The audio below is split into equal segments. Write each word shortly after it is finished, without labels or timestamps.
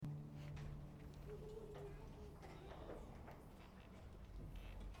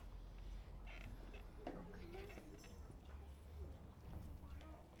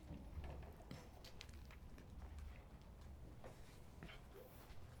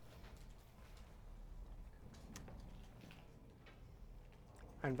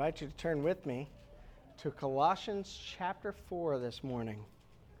I invite you to turn with me to Colossians chapter 4 this morning.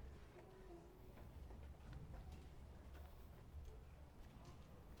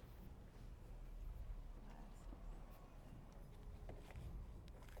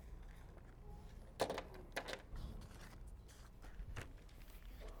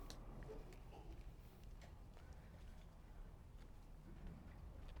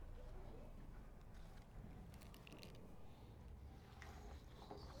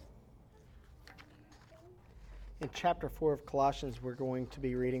 In chapter 4 of Colossians, we're going to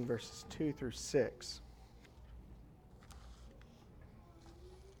be reading verses 2 through 6.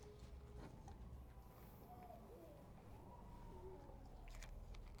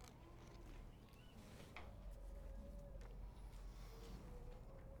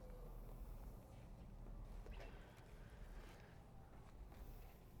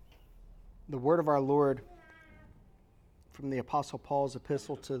 The word of our Lord from the Apostle Paul's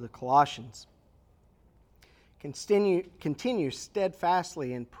epistle to the Colossians. Continue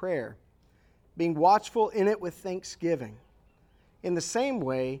steadfastly in prayer, being watchful in it with thanksgiving. In the same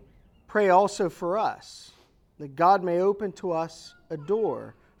way, pray also for us, that God may open to us a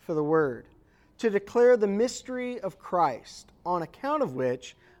door for the word, to declare the mystery of Christ, on account of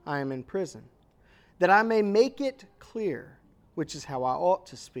which I am in prison, that I may make it clear, which is how I ought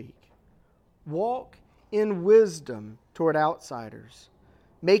to speak. Walk in wisdom toward outsiders,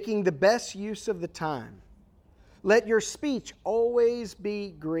 making the best use of the time. Let your speech always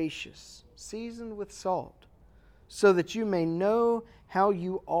be gracious, seasoned with salt, so that you may know how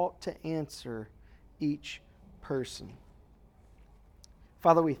you ought to answer each person.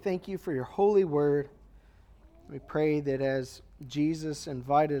 Father, we thank you for your holy word. We pray that as Jesus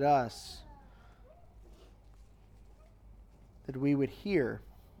invited us, that we would hear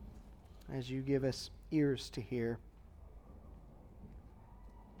as you give us ears to hear.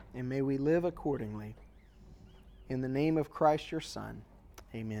 And may we live accordingly. In the name of Christ, your Son,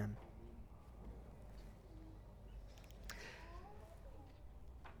 amen.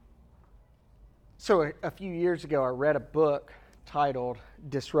 So a few years ago, I read a book titled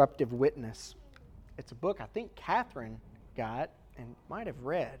Disruptive Witness. It's a book I think Catherine got and might have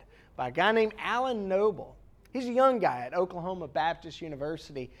read by a guy named Alan Noble. He's a young guy at Oklahoma Baptist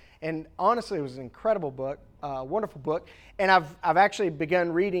University, and honestly, it was an incredible book, wonderful book. And I've actually begun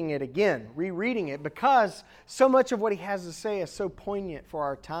reading it again, rereading it, because so much of what he has to say is so poignant for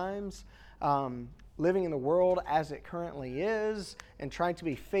our times, living in the world as it currently is, and trying to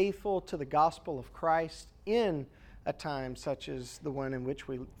be faithful to the gospel of Christ in a time such as the one in which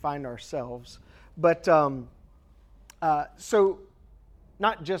we find ourselves. But so.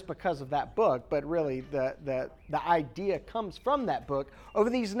 Not just because of that book, but really the idea comes from that book.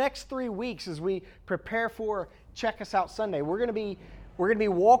 Over these next 3 weeks, as we prepare for Check Us Out Sunday, we're going to be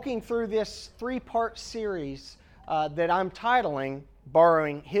walking through this 3-part series that I'm titling,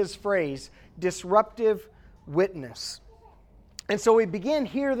 borrowing his phrase, Disruptive Witness. And so we begin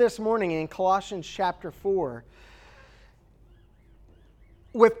here this morning in Colossians chapter 4.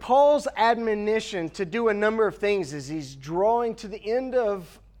 With Paul's admonition to do a number of things as he's drawing to the end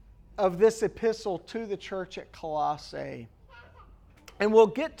of this epistle to the church at Colossae. And we'll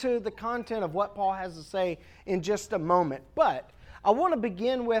get to the content of what Paul has to say in just a moment. But I want to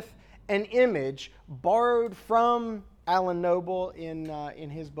begin with an image borrowed from Alan Noble in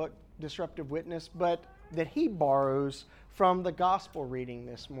his book, Disruptive Witness, but that he borrows from the gospel reading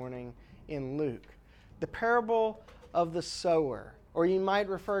this morning in Luke. The parable of the sower. Or you might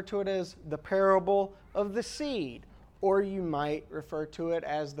refer to it as the parable of the seed. Or you might refer to it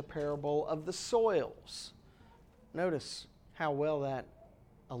as the parable of the soils. Notice how well that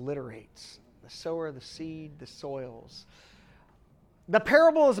alliterates. The sower, the seed, the soils. The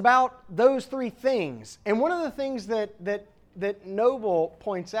parable is about those 3 things. And one of the things that Noble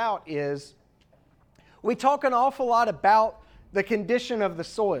points out is we talk an awful lot about the condition of the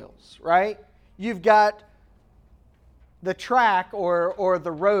soils, right? You've got the track or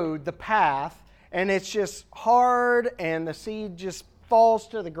the road, the path, and it's just hard and the seed just falls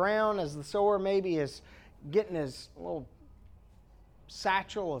to the ground as the sower maybe is getting his little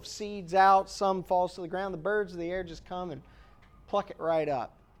satchel of seeds out. Some falls to the ground. The birds of the air just come and pluck it right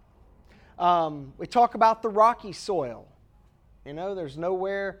up. We talk about the rocky soil. You know, there's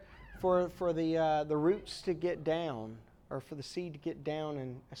nowhere for the roots to get down, or for the seed to get down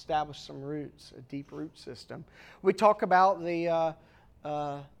and establish some roots, a deep root system. We talk about the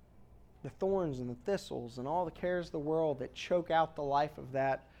thorns and the thistles and all the cares of the world that choke out the life of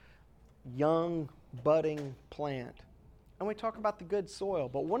that young, budding plant. And we talk about the good soil.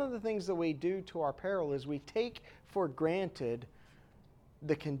 But one of the things that we do to our peril is we take for granted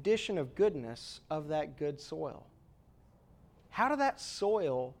the condition of goodness of that good soil. How did that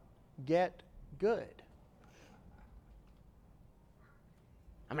soil get good?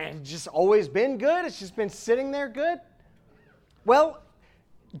 I mean, it's just always been good? It's just been sitting there good? Well,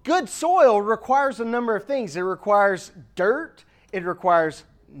 good soil requires a number of things. It requires dirt. It requires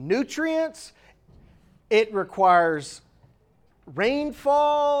nutrients. It requires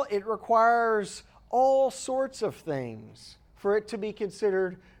rainfall. It requires all sorts of things for it to be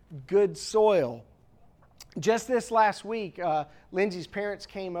considered good soil. Just this last week, Lindsay's parents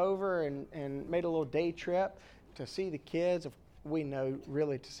came over and made a little day trip to see the kids. We know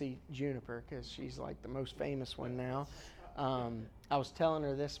really to see Juniper because she's like the most famous one now. I was telling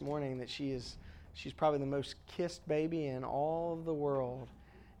her this morning that she's probably the most kissed baby in all of the world.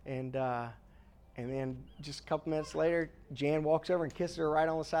 And then just a couple minutes later, Jan walks over and kisses her right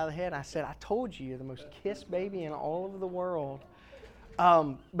on the side of the head. I said, I told you, you're the most kissed baby in all of the world.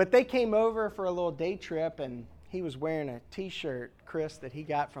 But they came over for a little day trip, and he was wearing a T-shirt, Chris, that he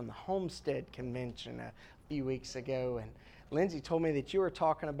got from the Homestead Convention a few weeks ago. And Lindsay told me that you were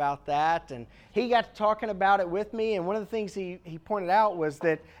talking about that, and he got to talking about it with me. And one of the things he pointed out was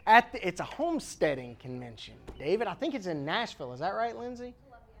that it's a homesteading convention. David, I think it's in Nashville. Is that right, Lindsay?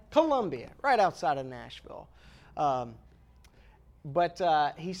 Columbia, right outside of Nashville.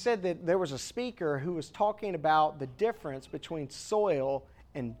 But he said that there was a speaker who was talking about the difference between soil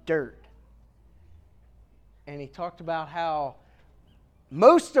and dirt. And he talked about how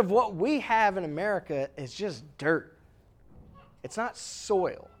most of what we have in America is just dirt. It's not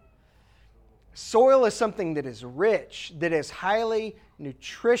soil. Soil is something that is rich, that is highly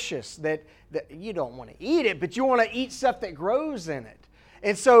nutritious, that you don't want to eat it, but you want to eat stuff that grows in it.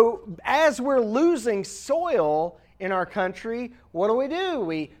 And so as we're losing soil in our country, what do?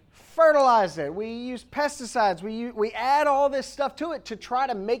 We fertilize it. We use pesticides. We add all this stuff to it to try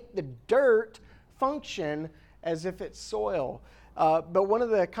to make the dirt function as if it's soil. But one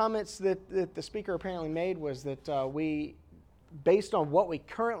of the comments that the speaker apparently made was that based on what we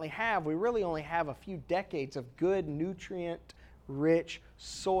currently have, we really only have a few decades of good nutrient-rich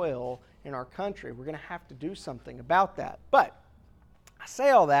soil in our country. We're going to have to do something about that. But I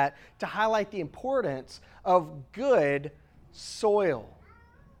say all that to highlight the importance of good soil.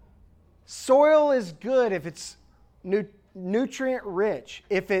 Soil is good if it's nutrient-rich,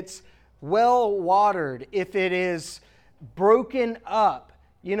 if it's well-watered, if it is broken up.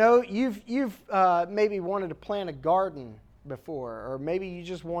 You know, you've maybe wanted to plant a garden before, or maybe you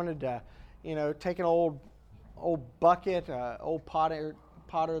just wanted to, take an old bucket, old potter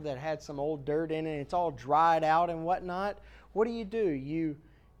that had some old dirt in it, and it's all dried out and whatnot. What do? You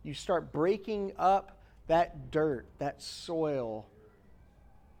start breaking up that dirt, that soil.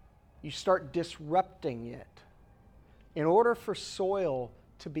 You start disrupting it. In order for soil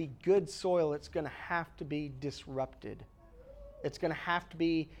to be good soil, it's going to have to be disrupted. It's going to have to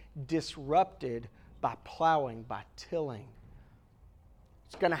be disrupted by plowing, by tilling.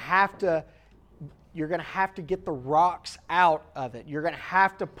 You're going to have to get the rocks out of it. You're going to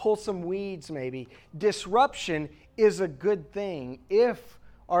have to pull some weeds maybe. Disruption is a good thing if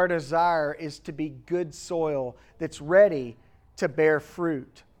our desire is to be good soil that's ready to bear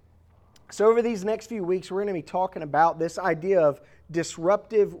fruit. So over these next few weeks, we're going to be talking about this idea of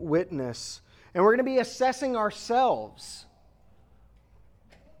disruptive witness. And we're going to be assessing ourselves.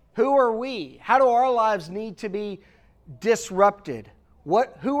 Who are we? How do our lives need to be disrupted?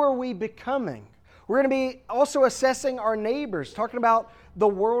 Who are we becoming? We're going to be also assessing our neighbors, talking about the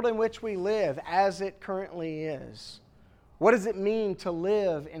world in which we live as it currently is. What does it mean to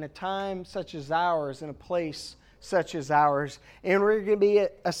live in a time such as ours, in a place such as ours? And we're going to be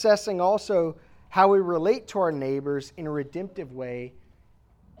assessing also how we relate to our neighbors in a redemptive way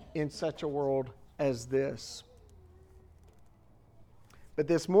in such a world as this. But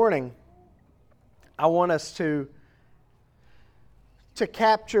this morning, I want us to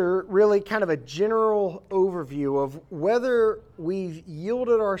capture really kind of a general overview of whether we've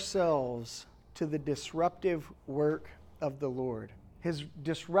yielded ourselves to the disruptive work of the Lord. His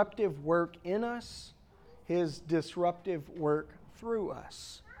disruptive work in us, His disruptive work through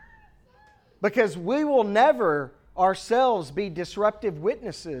us. Because we will never ourselves be disruptive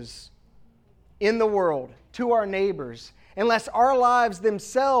witnesses in the world to our neighbors unless our lives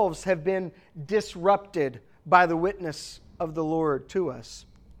themselves have been disrupted by the witness of the Lord to us.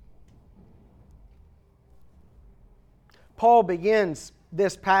 Paul begins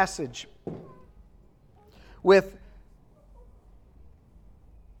this passage with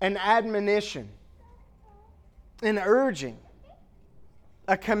an admonition, an urging,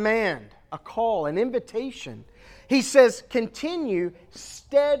 a command, a call, an invitation. He says, continue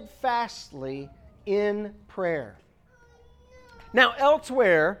steadfastly in prayer. Now,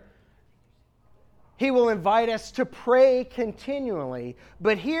 elsewhere, he will invite us to pray continually.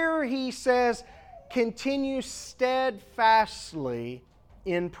 But here he says, continue steadfastly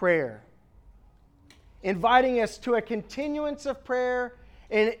in prayer. Inviting us to a continuance of prayer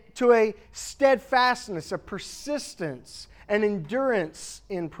and to a steadfastness, a persistence, an endurance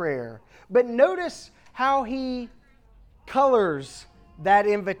in prayer. But notice how he colors that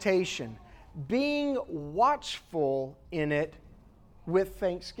invitation. Being watchful in it with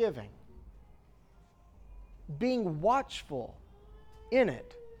thanksgiving. Being watchful in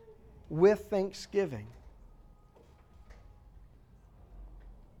it with thanksgiving.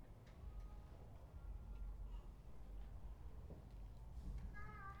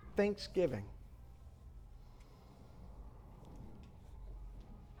 Thanksgiving.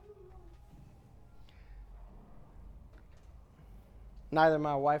 Neither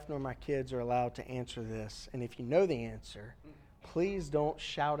my wife nor my kids are allowed to answer this. And if you know the answer, please don't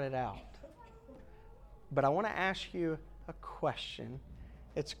shout it out. But I want to ask you a question.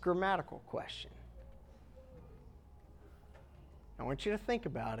 It's a grammatical question. I want you to think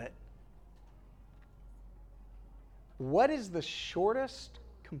about it. What is the shortest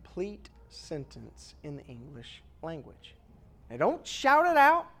complete sentence in the English language? Now, don't shout it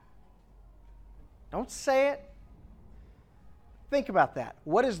out. Don't say it. Think about that.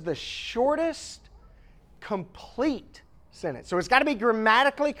 What is the shortest complete sentence? So it's got to be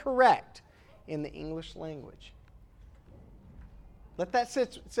grammatically correct in the English language. Let that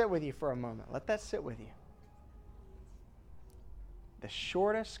sit with you for a moment. Let that sit with you. The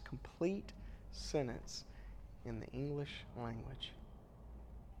shortest complete sentence in the English language.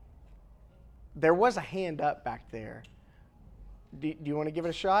 There was a hand up back there. Do you want to give it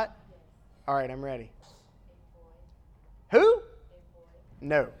a shot? All right, I'm ready. Who?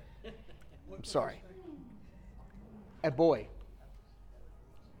 No. I'm sorry. A boy.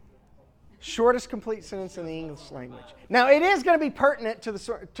 Shortest complete sentence in the English language. Now, it is going to be pertinent to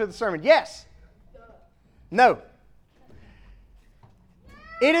the sermon. Yes? No.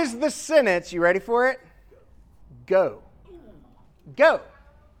 It is the sentence, you ready for it? Go. Go.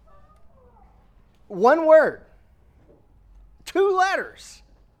 One word. 2 letters.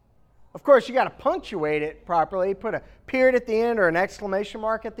 Of course, you got to punctuate it properly, put a period at the end or an exclamation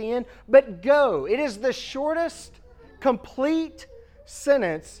mark at the end, but go. It is the shortest complete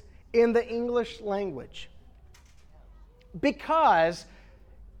sentence in the English language because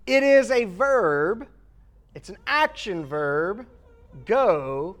it is a verb, it's an action verb,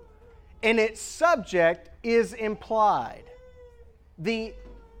 go, and its subject is implied. The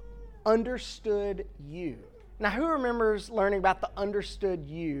understood you. Now, who remembers learning about the understood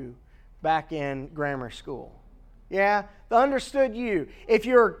you back in grammar school? Yeah, the understood you. If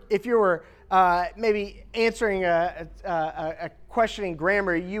you were maybe answering a question in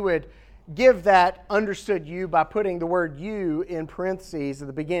grammar, you would give that understood you by putting the word you in parentheses at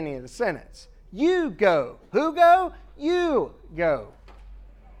the beginning of the sentence. You go. Who go? You go.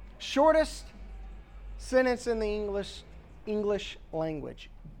 Shortest sentence in the English language.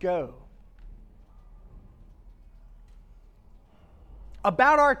 Go.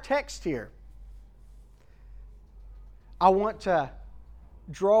 About our text here, I want to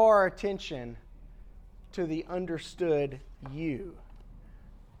draw our attention to the understood you,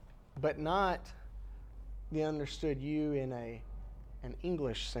 but not the understood you in an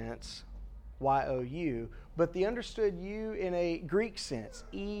English sense, Y-O-U, but the understood you in a Greek sense,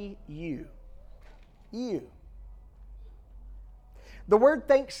 E-U. You. The word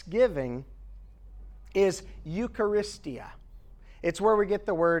thanksgiving is Eucharistia. It's where we get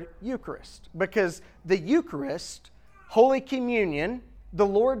the word Eucharist, because the Eucharist, Holy Communion, the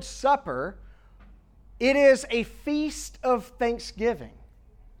Lord's Supper, it is a feast of thanksgiving.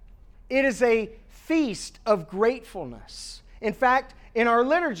 It is a feast of gratefulness. In fact, in our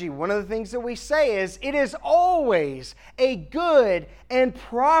liturgy, one of the things that we say is, it is always a good and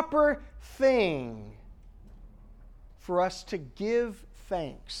proper thing for us to give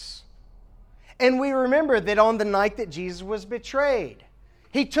thanks. And we remember that on the night that Jesus was betrayed,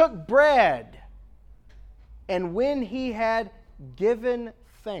 He took bread, and when He had given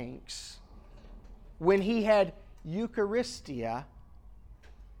thanks, when He had Eucharistia,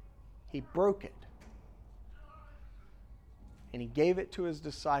 He broke it. And He gave it to His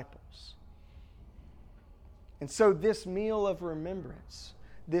disciples. And so this meal of remembrance,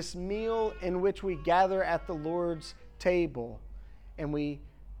 this meal in which we gather at the Lord's table and we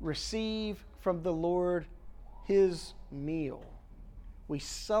receive from the Lord His meal, we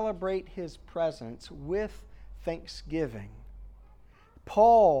celebrate His presence with thanksgiving.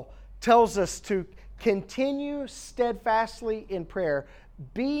 Paul tells us to continue steadfastly in prayer,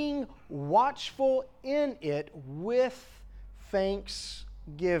 being watchful in it with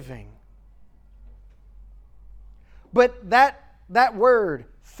thanksgiving. But that word,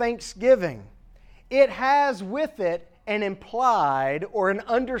 thanksgiving, it has with it an implied or an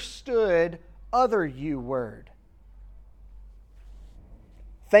understood other U word.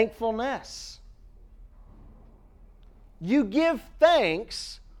 Thankfulness. You give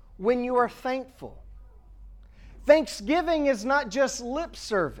thanks when you are thankful. Thanksgiving is not just lip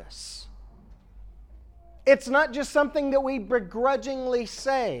service. It's not just something that we begrudgingly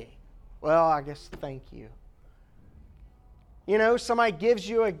say. Well, I guess thank you. You know, somebody gives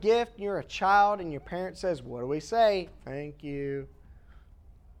you a gift, and you're a child, and your parent says, what do we say? Thank you.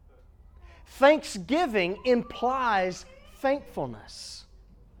 Thanksgiving implies thankfulness,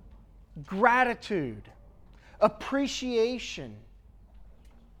 gratitude, appreciation.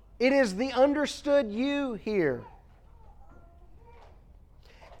 It is the understood you here.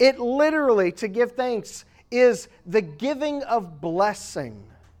 It literally, to give thanks, is the giving of blessing.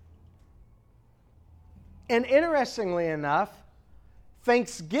 And interestingly enough,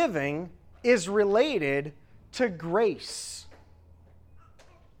 thanksgiving is related to grace.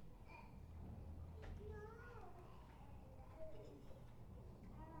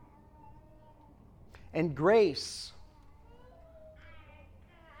 And grace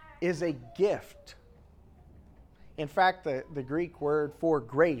is a gift. In fact, the Greek word for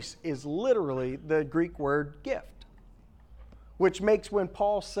grace is literally the Greek word gift, which makes when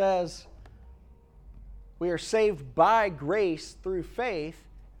Paul says we are saved by grace through faith,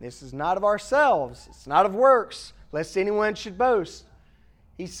 this is not of ourselves, it's not of works, lest anyone should boast.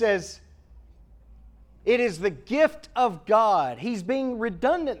 He says it is the gift of God. He's being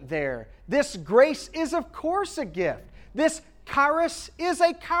redundant there. This grace is, of course, a gift. This charis is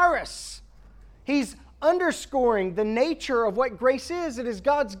a charis. He's underscoring the nature of what grace is. It is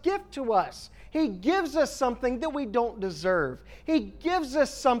God's gift to us. He gives us something that we don't deserve. He gives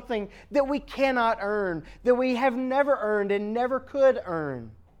us something that we cannot earn, that we have never earned and never could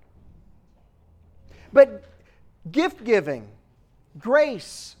earn. But gift giving,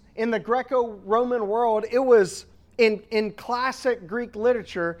 grace, in the Greco-Roman world, it was, in classic Greek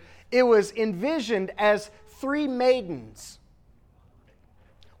literature, it was envisioned as three maidens.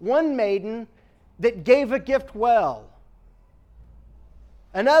 One maiden that gave a gift well.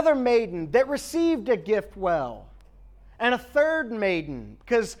 Another maiden that received a gift well. And a third maiden,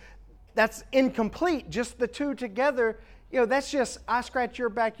 because that's incomplete, just the two together. You know, that's just, I scratch your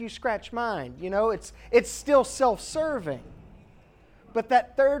back, you scratch mine. You know, it's still self-serving. But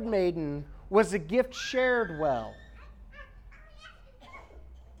that third maiden was a gift shared well.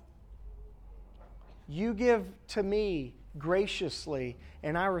 You give to me graciously,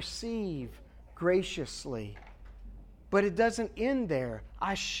 and I receive graciously. But it doesn't end there.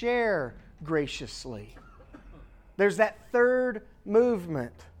 I share graciously. There's that third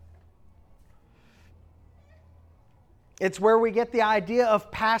movement. It's where we get the idea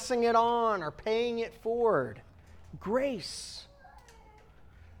of passing it on or paying it forward. Grace.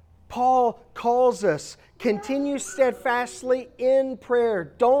 Paul calls us, continue steadfastly in prayer.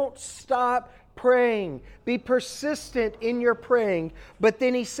 Don't stop praying. Be persistent in your praying. But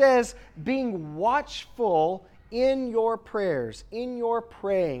then he says, being watchful in your prayers, in your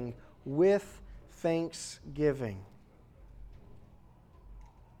praying with thanksgiving.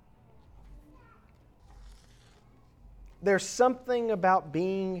 There's something about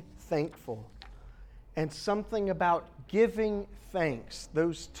being thankful and something about giving thanks.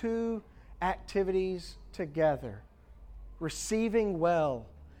 Those two activities together. Receiving well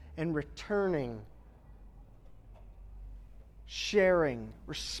and returning. Sharing,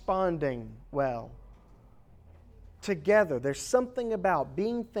 responding well. Together, there's something about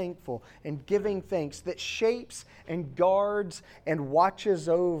being thankful and giving thanks that shapes and guards and watches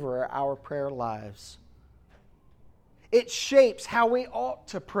over our prayer lives. It shapes how we ought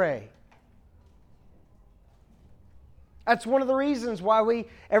to pray. That's one of the reasons why we,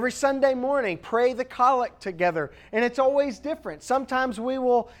 every Sunday morning, pray the collect together. And it's always different. Sometimes we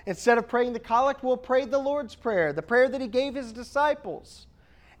will, instead of praying the collect, we'll pray the Lord's Prayer, the prayer that He gave His disciples.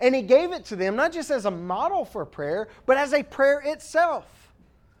 And He gave it to them, not just as a model for prayer, but as a prayer itself.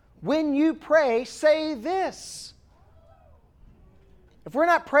 When you pray, say this. If we're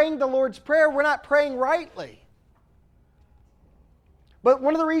not praying the Lord's Prayer, we're not praying rightly. But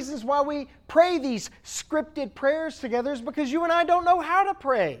one of the reasons why we pray these scripted prayers together is because you and I don't know how to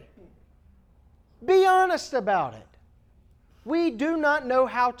pray. Be honest about it. We do not know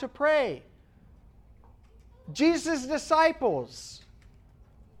how to pray. Jesus' disciples,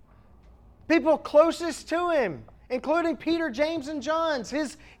 people closest to Him, including Peter, James, and John,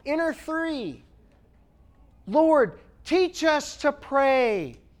 His inner three. Lord, teach us to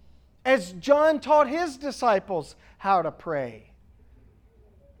pray as John taught his disciples how to pray.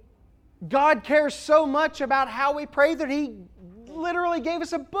 God cares so much about how we pray that He literally gave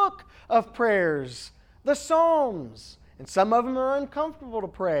us a book of prayers, the Psalms. And some of them are uncomfortable to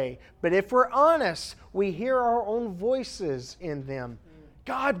pray. But if we're honest, we hear our own voices in them.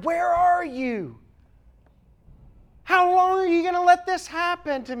 God, where are you? How long are you going to let this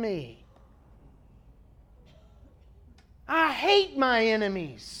happen to me? I hate my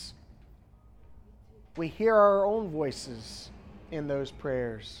enemies. We hear our own voices in those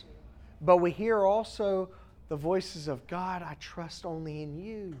prayers. But we hear also the voices of God, I trust only in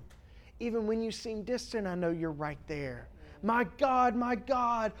you. Even when you seem distant, I know you're right there. My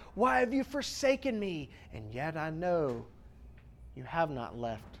God, why have you forsaken me? And yet I know you have not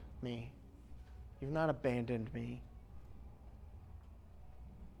left me. You've not abandoned me.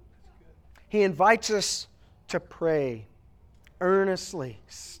 He invites us to pray earnestly,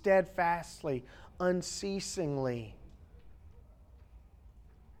 steadfastly, unceasingly.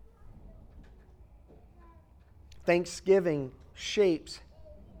 Thanksgiving shapes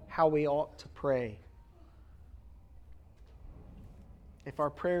how we ought to pray. If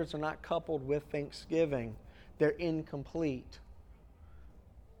our prayers are not coupled with thanksgiving, they're incomplete.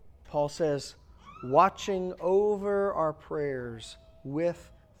 Paul says, watching over our prayers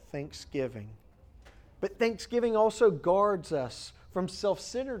with thanksgiving. But thanksgiving also guards us from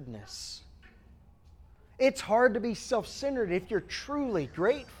self-centeredness. It's hard to be self-centered if you're truly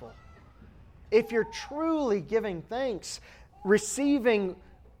grateful. If you're truly giving thanks, receiving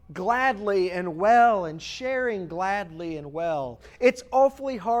gladly and well and sharing gladly and well. It's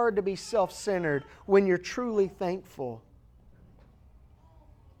awfully hard to be self-centered when you're truly thankful.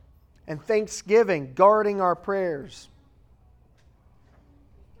 And thanksgiving, guarding our prayers,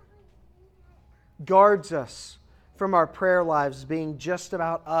 guards us from our prayer lives being just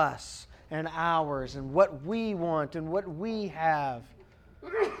about us and ours and what we want and what we have.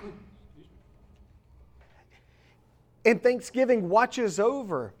 And thanksgiving watches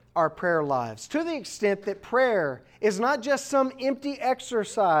over our prayer lives to the extent that prayer is not just some empty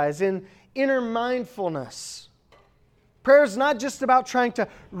exercise in inner mindfulness. Prayer is not just about trying to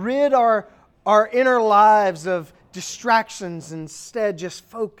rid our inner lives of distractions. Instead, just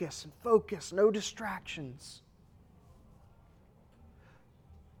focus and focus, no distractions.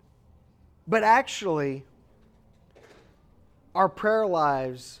 But actually, our prayer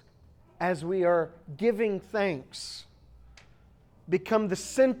lives, as we are giving thanks, become the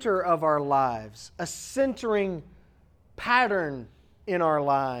center of our lives, a centering pattern in our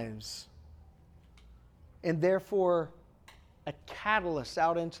lives, and therefore a catalyst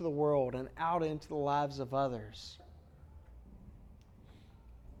out into the world and out into the lives of others.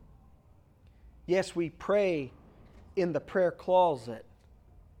 Yes, we pray in the prayer closet,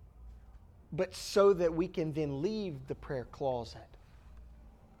 but so that we can then leave the prayer closet.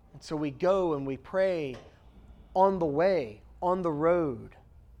 And so we go and we pray on the way, on the road,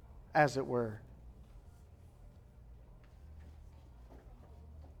 as it were.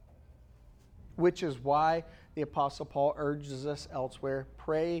 Which is why the Apostle Paul urges us elsewhere,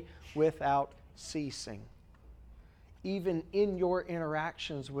 pray without ceasing. Even in your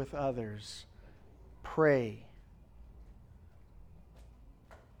interactions with others, pray.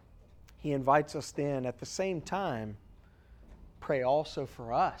 He invites us then, at the same time, pray also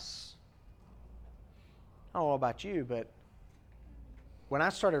for us. I don't know about you, but when I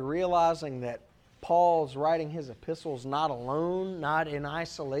started realizing that Paul's writing his epistles not alone, not in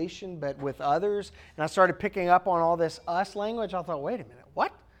isolation, but with others, and I started picking up on all this us language, I thought, wait a minute,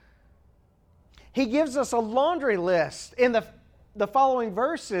 what? He gives us a laundry list in the following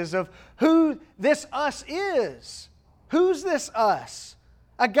verses of who this us is. Who's this us?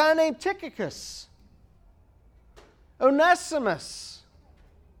 A guy named Tychicus, Onesimus,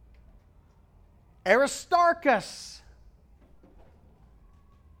 Aristarchus,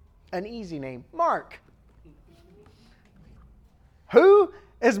 an easy name, Mark. Who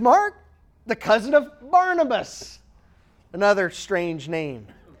is Mark? The cousin of Barnabas, another strange name.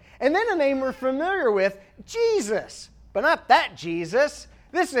 And then a name we're familiar with, Jesus. But not that Jesus.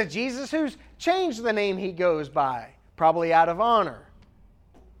 This is a Jesus who's changed the name he goes by, probably out of honor.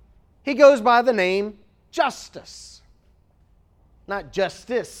 He goes by the name Justus. Not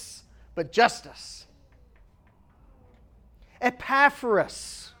justice, but Justus.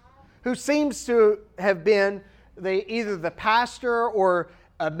 Epaphras, who seems to have been either the pastor or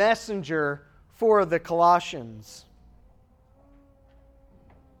a messenger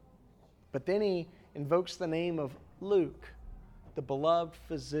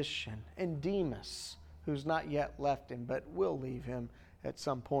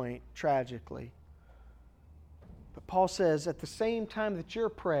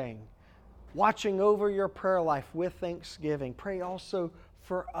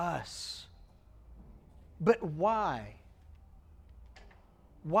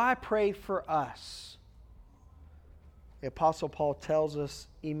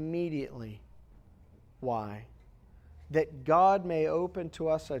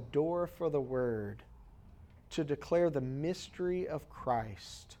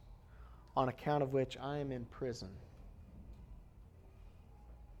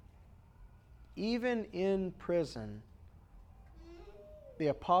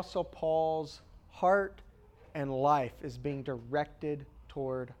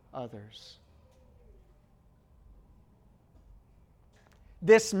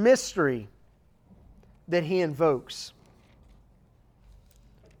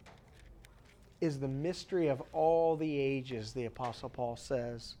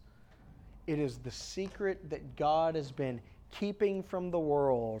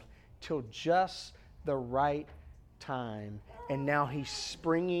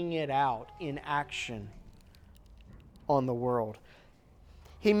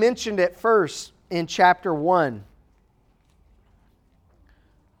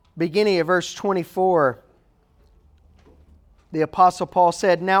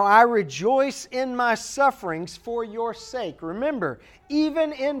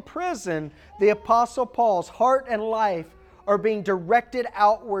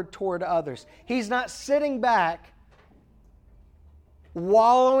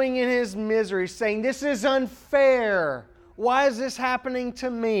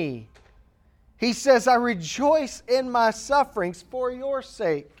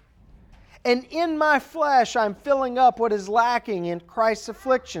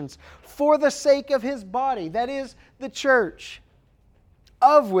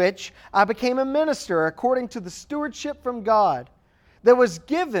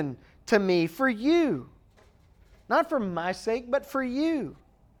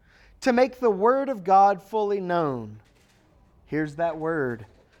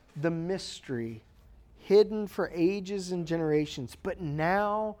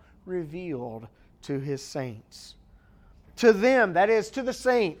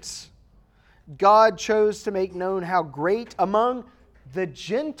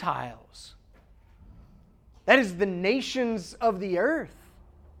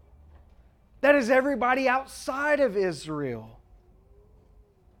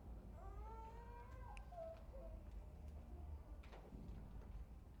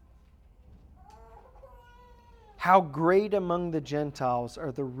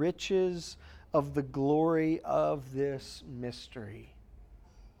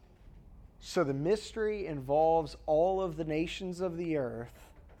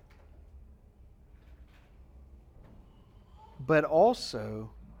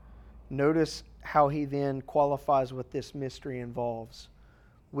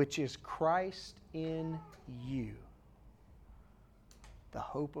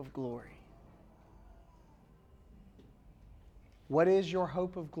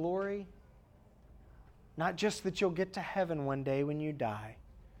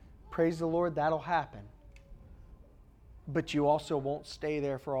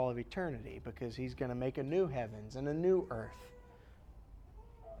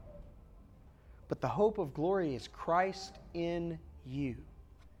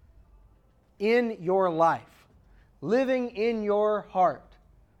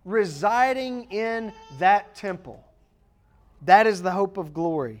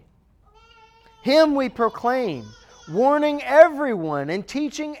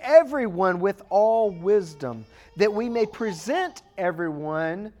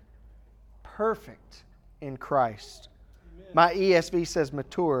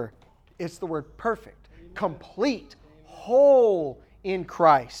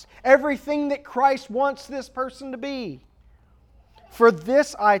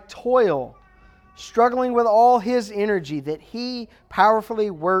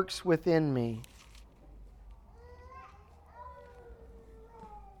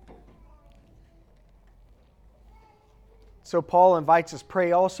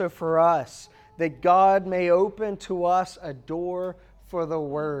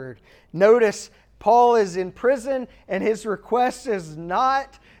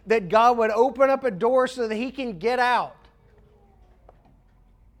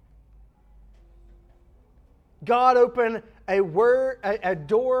God open a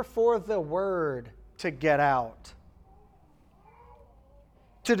door for the Word to get out,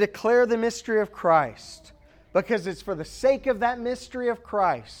 to declare the mystery of Christ, because it's for the sake of that mystery of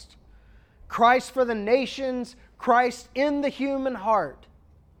Christ, Christ for the nations, Christ in the human heart.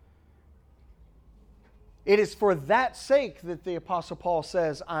 It is for that sake that the Apostle Paul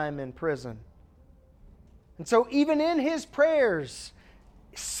says, I'm in prison. And so even in his prayers,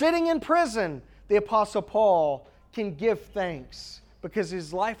 sitting in prison, the Apostle Paul can give thanks because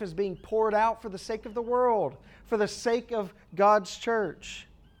his life is being poured out for the sake of the world, for the sake of God's church.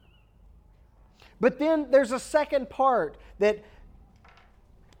 But then there's a second part that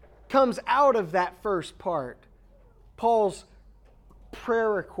comes out of that first part. Paul's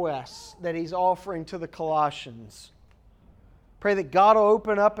prayer requests that he's offering to the Colossians. Pray that God will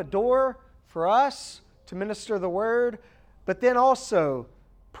open up a door for us to minister the Word, but then also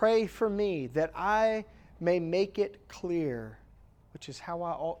pray for me that I may make it clear, which is how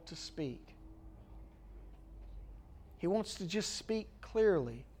I ought to speak. He wants to just speak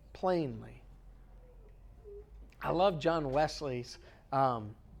clearly, plainly. I love John Wesley's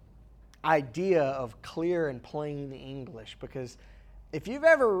idea of clear and plain English, because if you've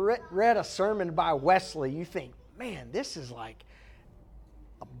ever read a sermon by Wesley, you think, man, this is like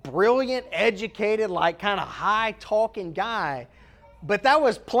a brilliant, educated, like kind of high-talking guy. But that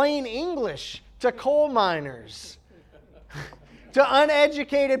was plain English to coal miners, to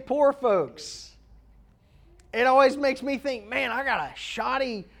uneducated poor folks. It always makes me think, man, I got a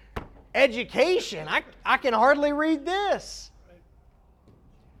shoddy education. I can hardly read this.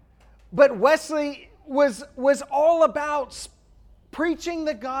 But Wesley was all about preaching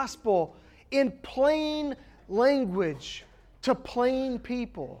the gospel in plain language to plain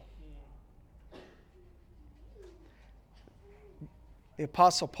people. The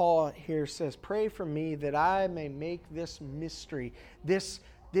Apostle Paul here says, pray for me that I may make this mystery, this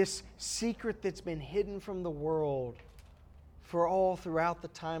secret that's been hidden from the world for all throughout the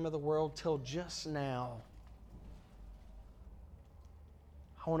time of the world till just now.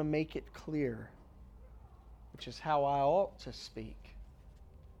 I want to make it clear, which is how I ought to speak.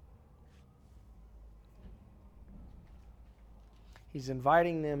 He's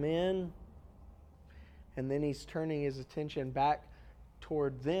inviting them in, and then he's turning his attention back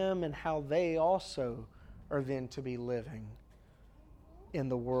toward them and how they also are then to be living in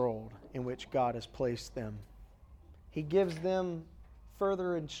the world in which God has placed them. He gives them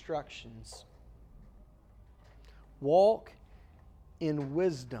further instructions. Walk in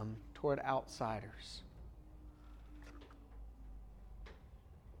wisdom toward outsiders.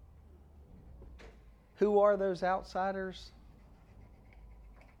 Who are those outsiders?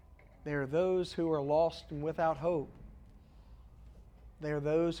 They are those who are lost and without hope. They are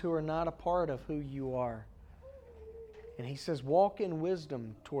those who are not a part of who you are. And he says, walk in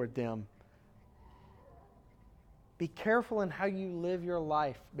wisdom toward them. Be careful in how you live your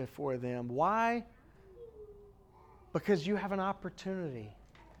life before them. Why? Because you have an opportunity.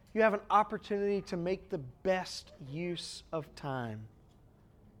 You have an opportunity to make the best use of time.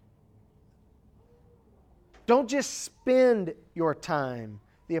 Don't just spend your time,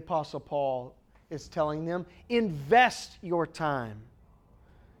 the Apostle Paul is telling them. Invest your time.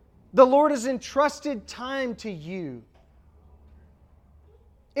 The Lord has entrusted time to you.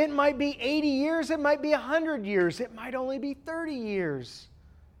 It might be 80 years, it might be 100 years, it might only be 30 years.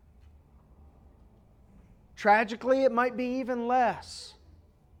 Tragically, it might be even less.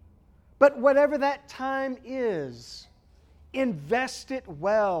 But whatever that time is, invest it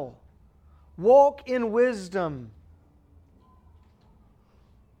well. Walk in wisdom.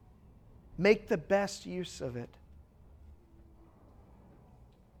 Make the best use of it.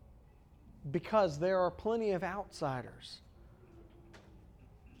 Because there are plenty of outsiders.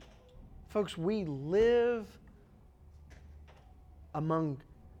 Folks, we live among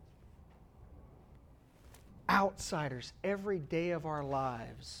outsiders every day of our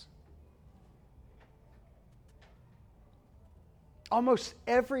lives. Almost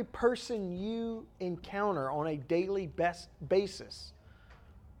every person you encounter on a daily basis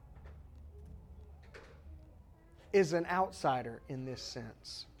is an outsider in this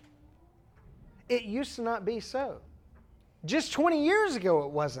sense. It used to not be so. Just 20 years ago,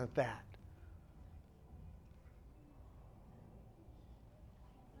 it wasn't that.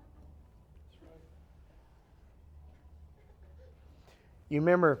 You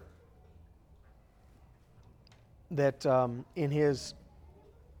remember that in His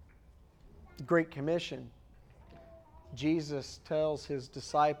Great Commission, Jesus tells His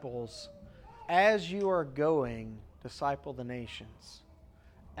disciples, as you are going, disciple the nations.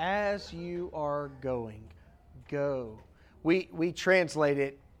 As you are going, Go. We translate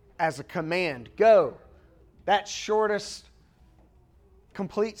it as a command. Go. That shortest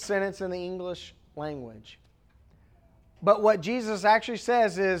complete sentence in the English language. But what Jesus actually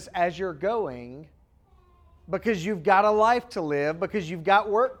says is, as you're going, because you've got a life to live, because you've got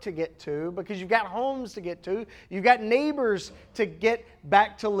work to get to, because you've got homes to get to, you've got neighbors to get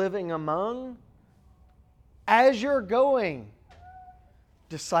back to living among, as you're going,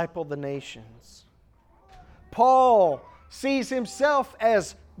 disciple the nations. Paul sees himself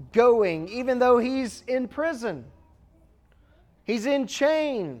as going, even though he's in prison. He's in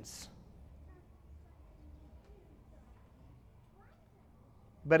chains.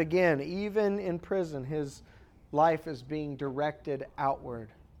 But again, even in prison, his life is being directed outward.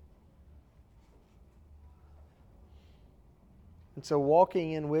 And so,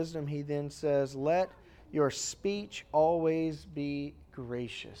 walking in wisdom, he then says, let your speech always be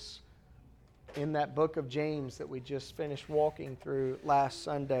gracious. In that book of James that we just finished walking through last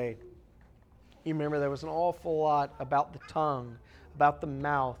Sunday, you remember there was an awful lot about the tongue, about the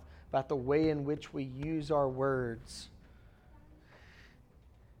mouth, about the way in which we use our words.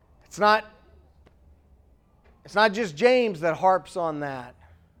 It's not just James that harps on that.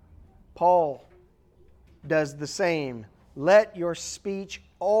 Paul does the same. Let your speech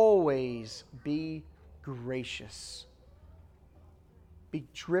always be gracious. Be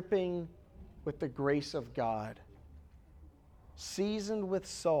dripping with the grace of God, seasoned with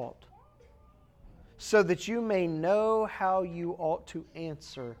salt, so that you may know how you ought to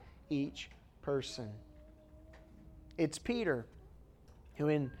answer each person. It's Peter who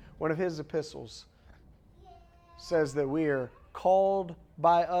in one of his epistles says that we are called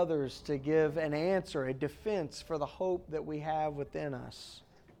by others to give an answer, a defense for the hope that we have within us.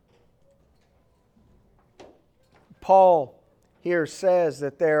 Paul here says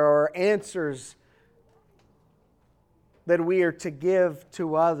that there are answers that we are to give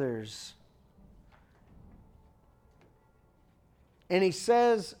to others. And he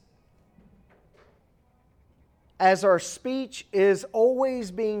says, as our speech is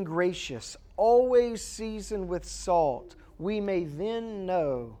always being gracious, always seasoned with salt, we may then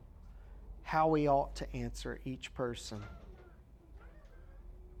know how we ought to answer each person,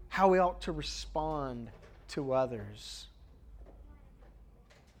 how we ought to respond to others,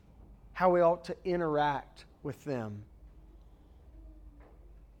 how we ought to interact with them.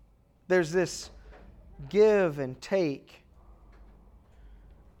 There's this give and take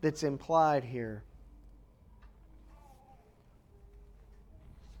that's implied here.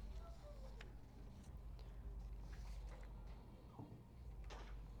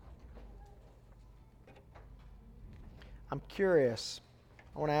 I'm curious.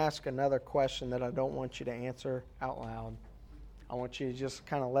 I want to ask another question that I don't want you to answer out loud. I want you to just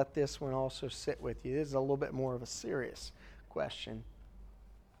kind of let this one also sit with you. This is a little bit more of a serious question.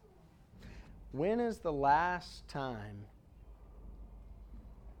 When is the last time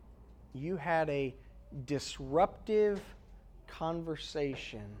you had a disruptive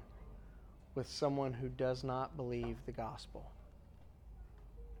conversation with someone who does not believe the gospel?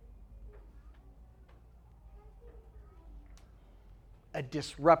 A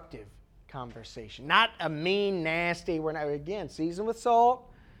disruptive conversation. Not a mean, nasty, we're not, again, seasoned with salt,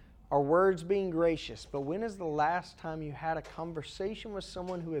 our words being gracious. But when is the last time you had a conversation with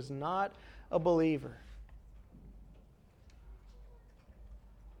someone who is not a believer,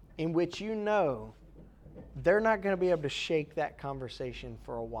 in which you know they're not going to be able to shake that conversation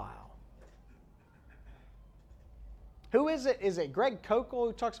for a while? Who is it? Is it Greg Kokel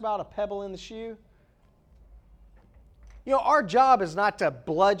who talks about a pebble in the shoe? You know, our job is not to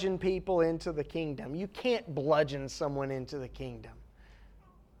bludgeon people into the kingdom. You can't bludgeon someone into the kingdom.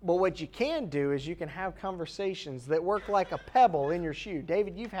 But what you can do is you can have conversations that work like a pebble in your shoe.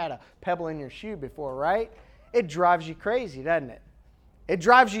 David, you've had a pebble in your shoe before, right? It drives you crazy, doesn't it? It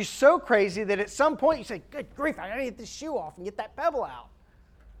drives you so crazy that at some point you say, good grief, I got to get this shoe off and get that pebble out.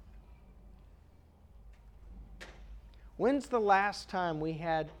 When's the last time we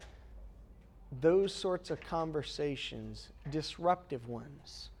had those sorts of conversations, disruptive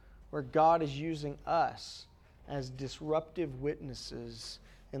ones, where God is using us as disruptive witnesses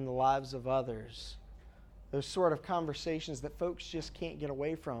in the lives of others? Those sort of conversations that folks just can't get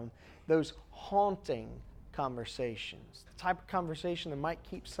away from. Those haunting conversations. The type of conversation that might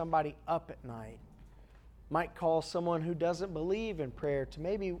keep somebody up at night. Might cause someone who doesn't believe in prayer to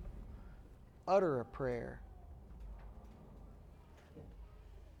maybe utter a prayer.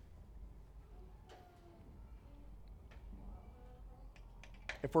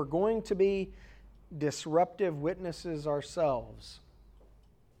 If we're going to be disruptive witnesses ourselves,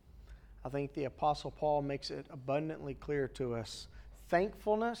 I think the Apostle Paul makes it abundantly clear to us.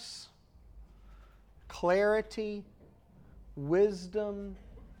 Thankfulness, clarity, wisdom,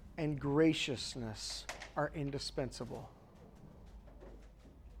 and graciousness are indispensable.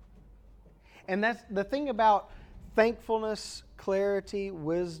 And that's the thing about thankfulness, clarity,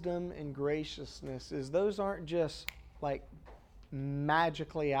 wisdom, and graciousness is those aren't just like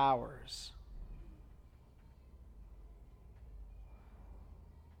magically ours.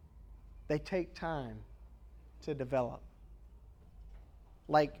 They take time to develop.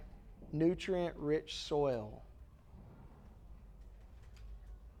 Like nutrient-rich soil.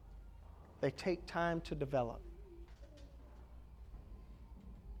 They take time to develop.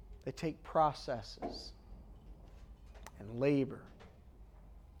 They take processes and labor.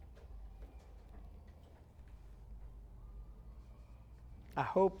 I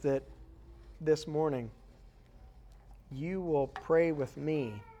hope that this morning you will pray with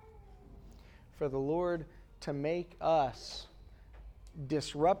me for the Lord to make us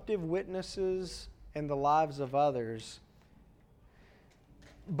disruptive witnesses in the lives of others.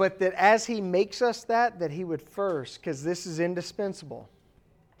 But that as He makes us that He would first, because this is indispensable,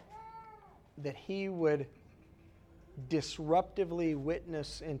 that He would disruptively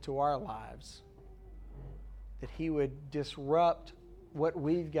witness into our lives. That He would disrupt what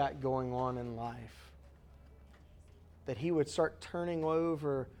we've got going on in life. That He would start turning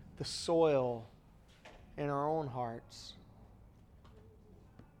over the soil in our own hearts.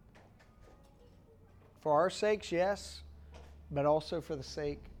 For our sakes, yes, but also for the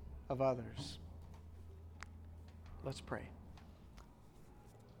sake of others. Let's pray.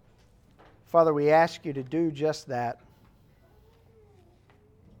 Father, we ask You to do just that.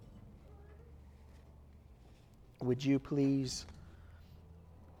 Would You please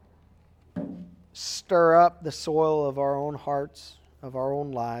stir up the soil of our own hearts, of our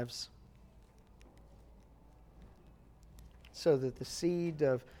own lives, so that the seed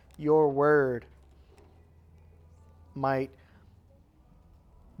of Your Word might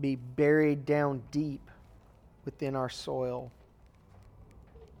be buried down deep within our soil.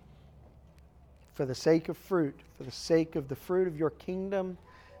 For the sake of fruit, for the sake of the fruit of Your kingdom,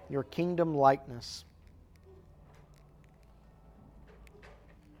 Your kingdom likeness.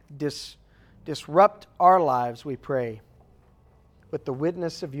 Disrupt our lives, we pray, with the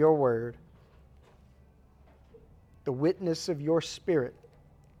witness of Your Word, the witness of Your Spirit,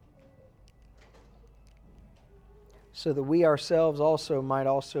 so that we ourselves also might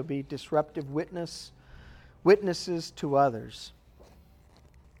also be disruptive witnesses to others.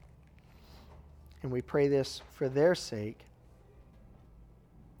 And we pray this for their sake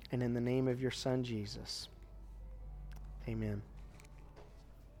and in the name of Your Son, Jesus. Amen.